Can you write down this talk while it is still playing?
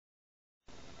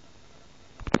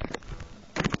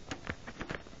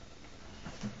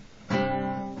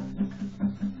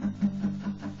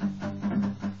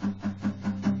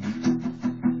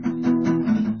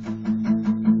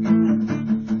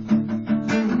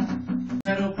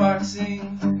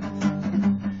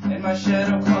my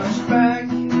shadow punched back.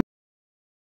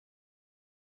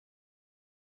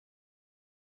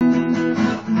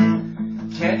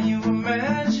 Can you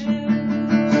imagine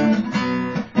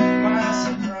my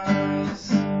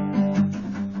surprise?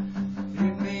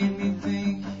 It made me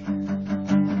think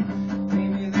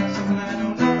maybe there's something I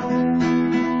don't know,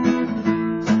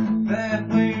 that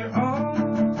we're all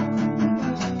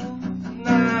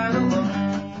not alone.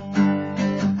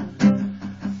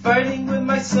 Fighting with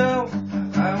myself,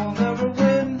 I will never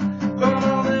win, but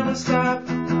I'll never stop.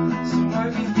 So I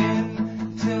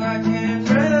begin till I can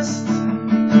rest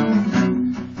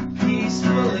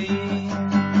peacefully.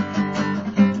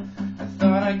 I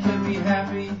thought I could be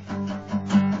happy.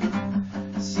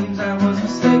 Seems I was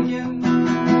mistaken,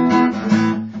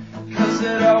 'cause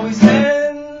it always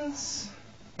ends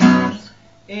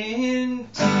in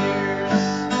tears.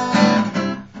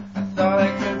 I thought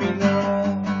I could be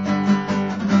normal.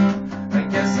 I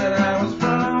guess that I was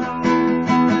wrong,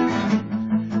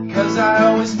 'cause I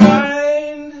always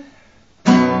find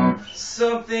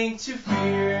something to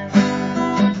fear.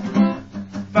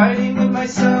 Fighting with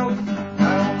myself,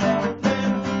 I will never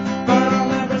win, but I'll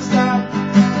never stop.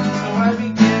 So I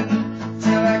begin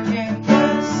till I can't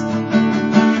rest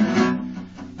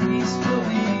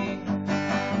peacefully.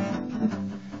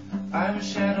 I was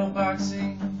shadow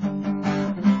boxing,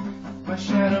 my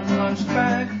shadow punched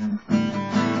back.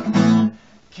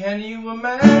 Can you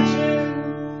imagine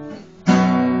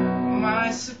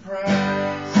my surprise?